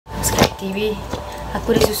TV.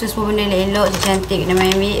 Aku dah susun semua benda elok je, cantik nak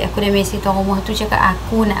main ambil. Aku dah mesej tuan rumah tu cakap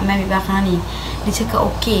aku nak main ambil barang ni. Dia cakap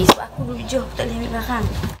okey sebab aku dulu jauh tak boleh ambil barang.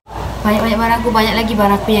 Banyak-banyak barang aku, banyak lagi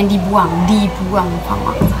barang aku yang dibuang.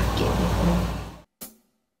 Faham aku sakit.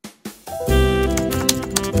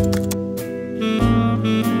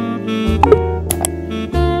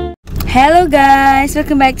 Hello guys,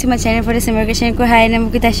 welcome back to my channel. For the summer channel ku, hai, nama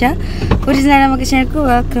aku Tasha. For the nama channel ku,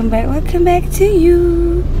 welcome back to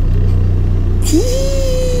you.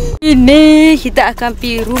 Ini kita akan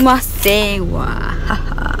pergi rumah sewa.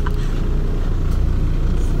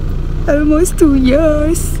 Almost 2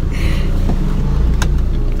 years.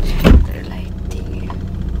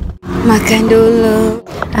 Makan dulu.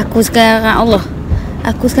 Aku sekarang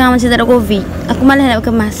macam tak ada COVID. Aku malas nak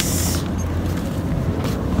kemas.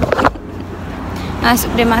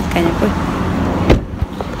 Masuk dia makan apa?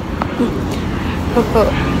 Pokok.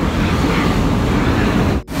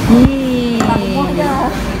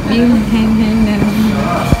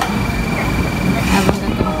 Abang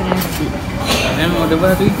kakak makan nasi. Mau ada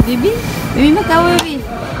apa tu? Bibi makan apa Bibi?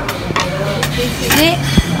 Dek.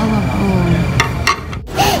 Allah.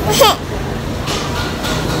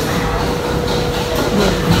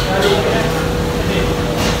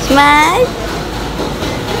 Smile.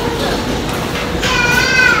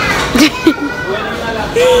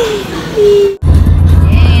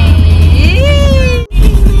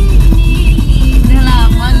 Dah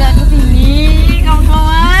lama tak ke sini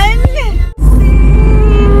kawan-kawan.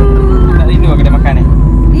 Tak rindu kedai makan ni?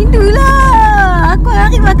 Rindulah. Aku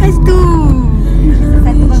hari makan situ.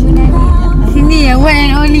 Satu bangunan ni. Sini yang one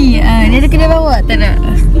and only. Dia ada kedai bawah tak nak?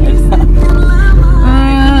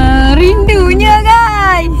 Rindunya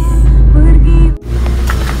guys.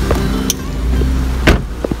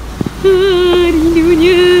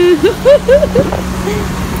 Rindunya.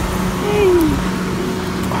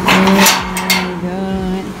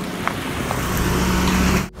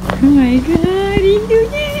 Oh my god,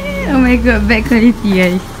 rindunya. Oh my god, bad quality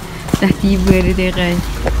guys. Dah tiba dia terai.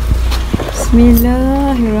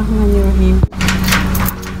 Bismillahirrahmanirrahim.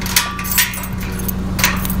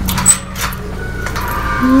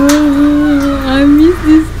 Oh, I miss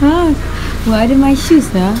this house. Wah, ada my shoes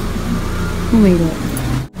lah. Oh my god.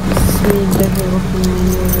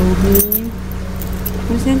 Bismillahirrahmanirrahim.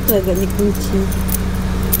 Macam tu agaknya kunci.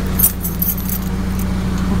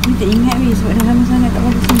 Aku tak ingat weh sebab dah lama sangat tak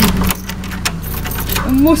balik sini.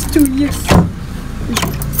 Almost 2 years.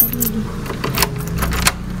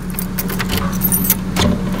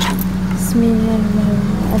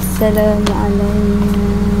 Bismillahirrahmanirrahim.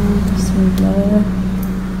 Assalamualaikum. Bismillah.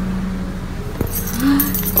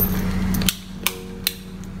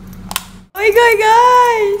 Oh my god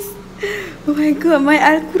guys. Oh my god, my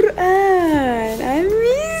Al-Quran. I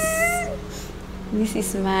miss. This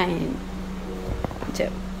is mine.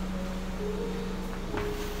 Sekejap.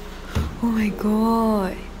 Oh my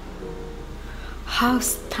god. How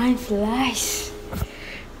time flies.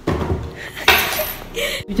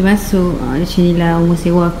 Kita masuk. Macam ni lah rumah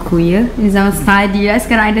sewa aku ya. Ni zaman study lah.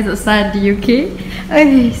 Sekarang I dah tak study, okay?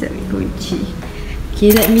 Saya ambil kunci. Okay,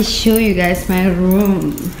 let me show you guys my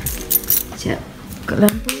room. Sekejap. Buka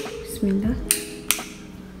lampu. Bismillah.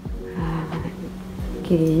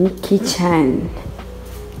 Okay, ni kitchen.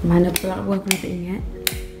 Mana pula aku tak ingat.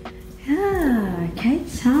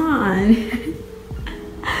 Kitchen.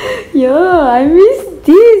 Yo, I miss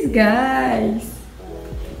this guys.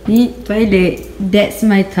 Ni toilet. That's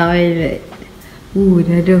my toilet.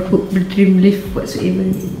 Dah ada hook dream lift whatsoever.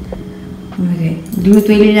 Oh my god. Dulu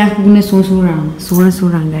toilet dah aku guna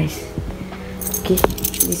sorang-sorang guys. Okay,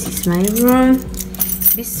 this is my room.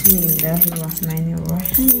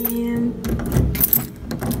 Bismillahirrahmanirrahim.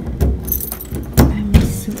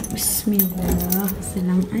 Bismillah.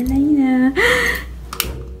 Assalamualaikum.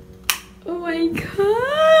 Oh my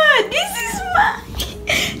god.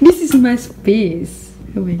 This is my space.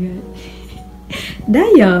 Oh my god.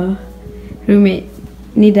 Daya. Roommate.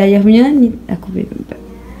 Ni Daya punya, ni aku boleh tempat.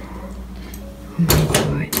 Oh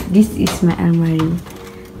my god. This is my almari.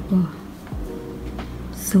 Oh.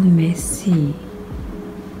 So messy.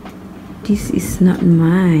 This is not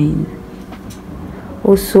mine.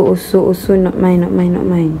 Also not mine.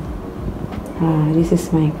 This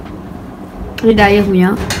is mine. Ini Daya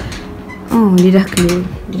punya. Oh, dia dah clear.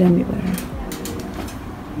 Dia dah ambil barang.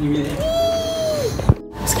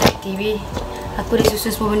 Sekarang TV. Aku dah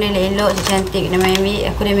susun semua benda elok je, cantik nak main ambil.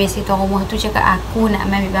 Aku dah mesej tuan rumah tu cakap aku nak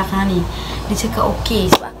main ambil barang ni. Dia cakap okey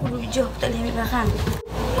sebab aku dulu jauh tak boleh ambil barang.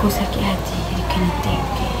 Aku sakit hati. Dia kena take,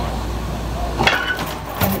 okay.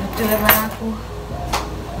 Betul lah barang aku.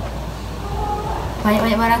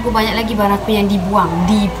 Banyak-banyak barang aku, banyak lagi barang aku yang dibuang.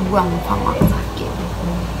 Faham aku sakit.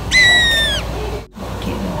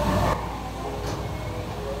 Sakit.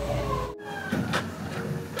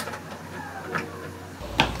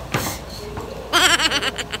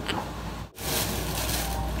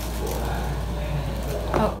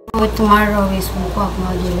 Oh, tomorrow wis muka aku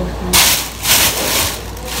mau gila.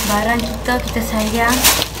 Barang kita sayang.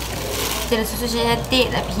 Kita dah susu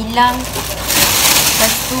cantik tapi hilang.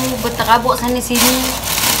 Lepas tu berterabuk sana sini.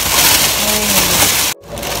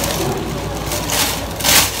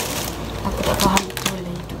 Aku tak faham betul lah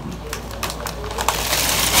hidup ni.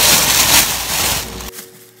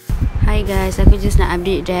 Hi guys, aku just nak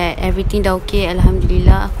update that everything dah okay.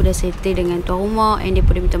 Alhamdulillah, aku dah settle dengan tuan rumah and dia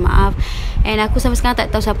pun dah minta maaf. And aku sampai sekarang tak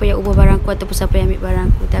tahu siapa yang ubah barang aku ataupun siapa yang ambil barang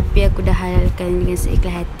aku. Tapi aku dah halalkan dengan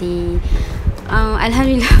seikhlas hati.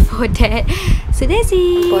 Alhamdulillah for that. So that's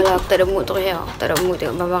it. Pola aku tak ada mood terus ya. Tak ada mood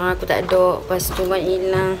tengok barang aku tak ada. Lepas tu barang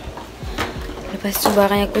hilang. Lepas tu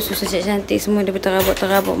barang aku susah cantik semua dia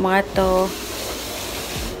berterabuk-terabuk merata.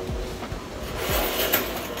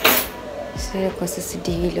 Saya aku rasa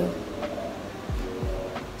sedih gila.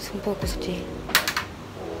 Sumpah aku sedih.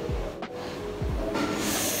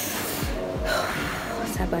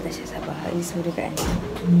 Sabar Tasha, sabar. Ini semua dekat kan.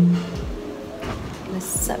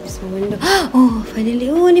 Masak semua benda. Oh, finally.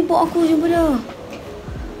 Oh, ni bot aku jumpa dah.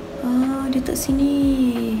 Dia tak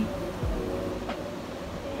sini.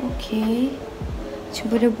 Okay.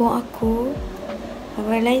 Cuba dah bot aku.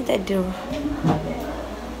 Orang lain tak ada.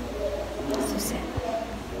 Susah.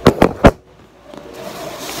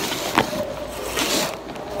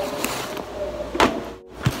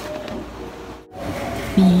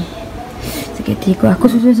 Ni. Sakit hati aku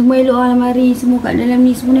susun semua elok lah lemari. Semua kat dalam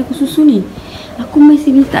ni. Semua ni aku susun ni. Aku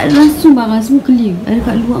masih ni tak ada langsung barang semua clear. Ada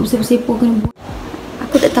kat luar bersepah-sepah kena buat.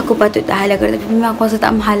 Aku tak tahu aku patut tak halalkan tapi memang aku rasa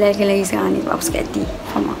tak menghalalkan lagi sekarang ni sebab aku sakit hati.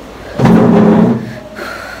 Faham tak?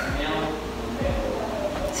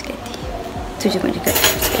 Sakit hati. Tu je mak cakap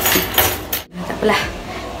sakit hati. Tak apalah.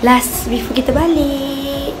 Last before kita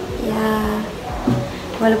balik. Ya.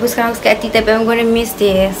 Walaupun sekarang aku sakit hati tapi I'm gonna miss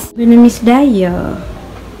this. I'm gonna miss Daya.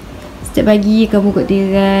 Setiap pagi kamu kat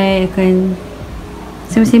tirai akan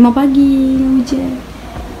sema-sema pagi dengan hujan.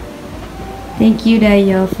 Thank you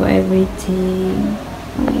Daya for everything.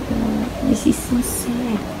 Oh my god, this is so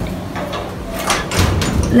sad.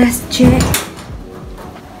 Let's check.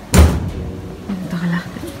 Entahlah,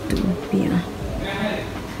 tu biar.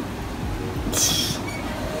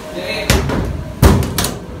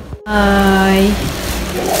 Bye.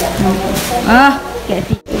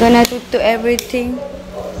 Hati. Gonna tutup everything.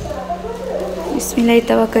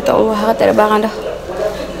 Bismillahirrahmanirrahim. Allah, harap tak ada barang dah.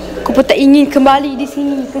 Aku pun tak ingin kembali di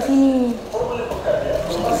sini, ke sini.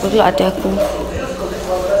 Sakit pula hati aku.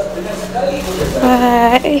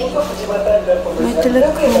 Bye. Mata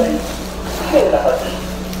lekung.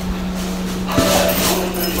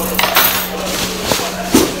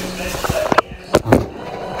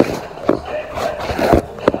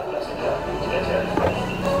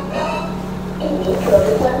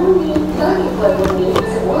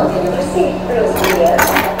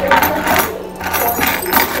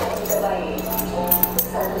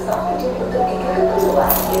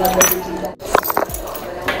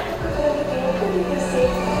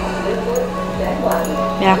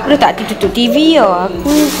 Ya, aku dah tak tutup TV tau.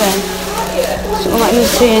 Aku kan seorang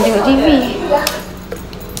manusia yang tengok TV.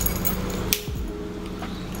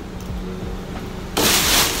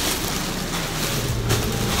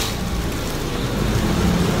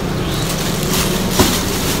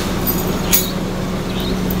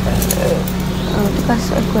 Oh, tu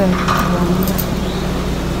kasut aku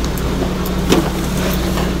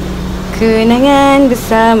Kenangan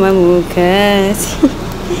bersamamu kasih.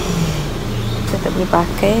 Kita tak boleh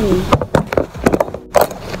pakai ni.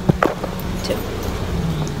 Sekejap.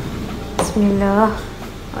 Bismillah.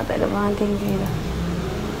 Oh, tak ada barang tinggi dah.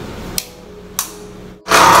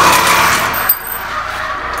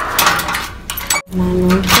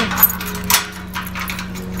 Mana tu?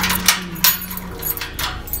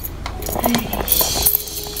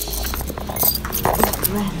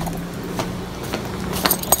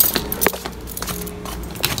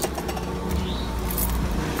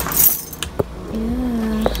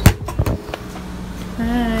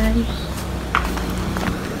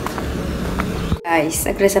 Guys,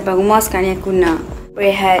 aku dah sampai rumah. Sekarang ni aku nak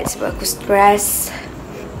rehat sebab aku stres.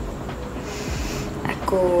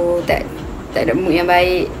 Aku tak ada mood yang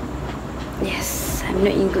baik. Yes, I'm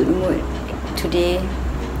not in good mood today.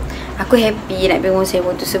 Aku happy nak pergi rumah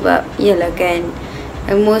sewa tu sebab iyalah kan,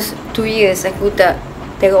 almost 2 years aku tak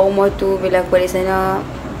tengok rumah tu. Bila aku balik sana,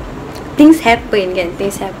 things happen kan,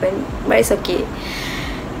 things happen. but it's okay.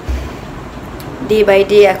 Day by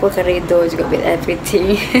day aku akan redha juga with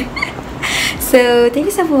everything. So thank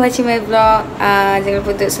you so much for watching my vlog. Jangan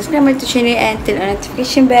lupa untuk subscribe my YouTube channel and turn on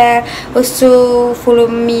notification bell. Also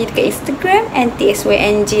follow me dekat Instagram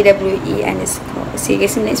 @tsyngwe_. See you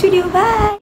guys in the next video. Bye.